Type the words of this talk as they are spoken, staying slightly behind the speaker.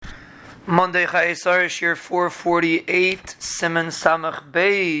Monday Chayesar Shiur 448 Siman Samach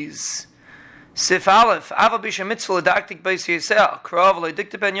Beis Sif Aleph Ava Bisha Mitzvah Ledaktik Beis Yisrael Krav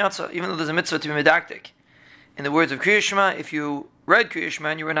Ledikta Ben Yatza. Even though there's a mitzvah to be medaktik, in the words of Kriya Shema, if you read Kriya Shema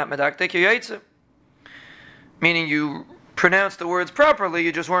and you were not medaktik, you're yaitze, meaning you pronounced the words properly,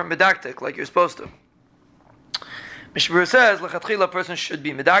 you just weren't medaktik like you're supposed to. Mishbur says Lechatchila, a person should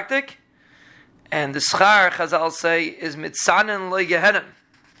be medaktik, and the schar Chazal say is mitzanen le Gehenim.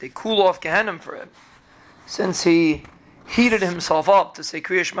 They cool off Gehenim for him. Since he heated himself up to say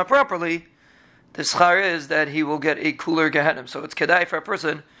Kriya Shema properly, the schar is that he will get a cooler Gehenim. So it's kedai for a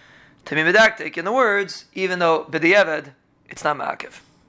person to be medaktik in the words, even though b'di'evad it's not ma'akev.